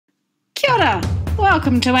Kia ora.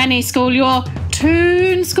 Welcome to Annie School, your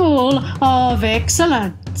Toon School of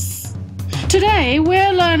Excellence. Today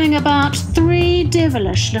we're learning about 3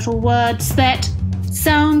 devilish little words that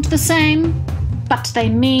sound the same, but they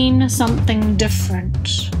mean something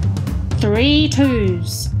different. 3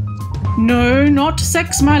 twos. No, not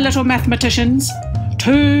 6, my little mathematicians.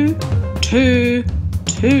 2, 2,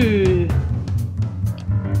 2.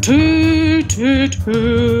 2, 2,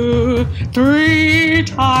 2, 3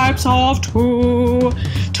 types of 2,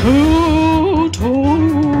 2,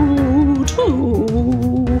 2,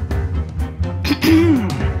 2.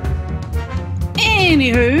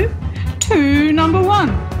 Anywho, 2 number 1.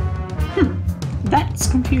 That's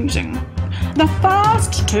confusing. The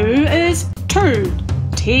first 2 is to,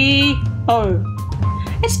 T-O.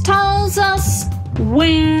 It tells us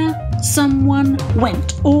where someone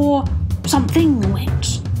went, or something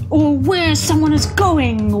went, or where someone is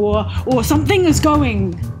going, or something is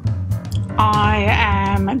going. I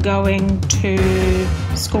am going to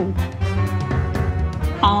school.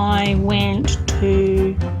 I went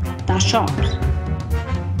to the shops.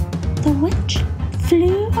 The witch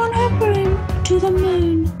flew on her broom to the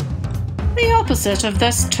moon. The opposite of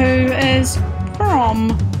this to is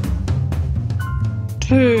from.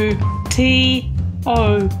 To,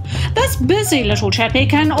 T-O. This busy little chappie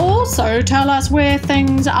can also tell us where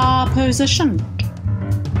things are positioned.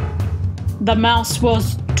 The mouse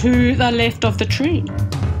was to the left of the tree.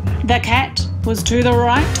 The cat was to the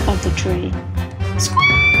right of the tree.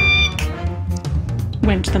 Squeak!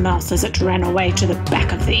 Went the mouse as it ran away to the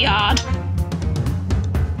back of the yard.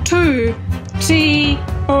 To,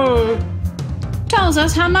 T-O. tells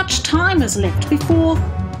us how much time is left before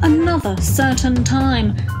another certain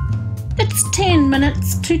time. It's 10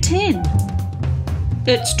 minutes to 10.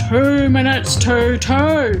 It's 2 minutes to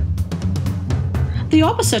 2. The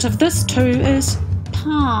opposite of this 2 is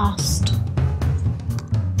past.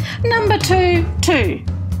 Number 2, 2.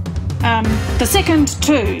 The second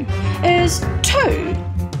 2 is to.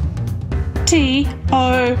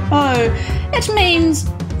 T-O-O. It means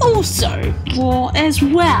also or as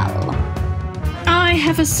well. I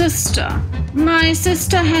have a sister. My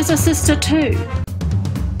sister has a sister too.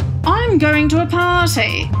 I'm going to a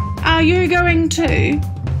party. Are you going too?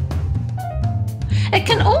 It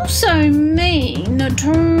can also mean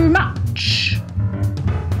too much.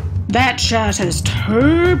 That shirt is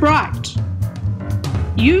too bright.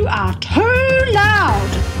 You are too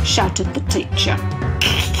loud, shouted the teacher.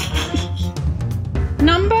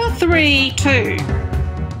 Number 3, 2.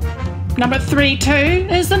 Number 3, 2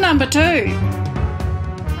 is the number 2.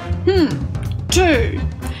 2.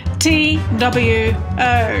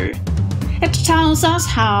 T-W-O. It tells us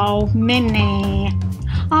how many.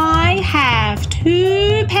 I have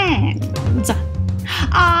 2 pens.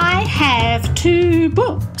 I have 2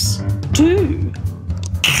 books. 2.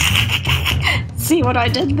 See what I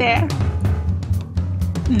did there?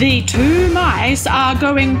 The 2 mice are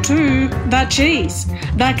going to the cheese.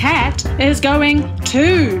 The cat is going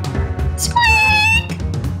to. Squeak!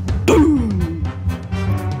 Boom!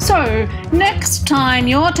 So, next time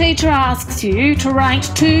your teacher asks you to write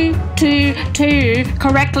 2, 2, 2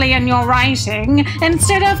 correctly in your writing,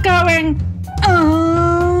 instead of going,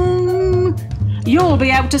 you'll be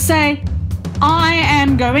able to say, I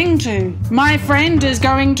am going to. My friend is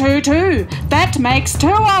going to too. That makes 2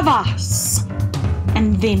 of us.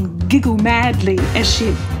 And then giggle madly as she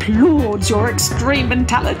applauds your extreme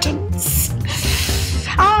intelligence.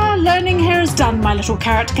 Learning here is done, my little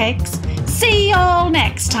carrot cakes. See y'all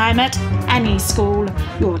next time at Annie School,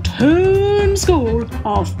 your Toon School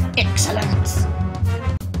of Excellence.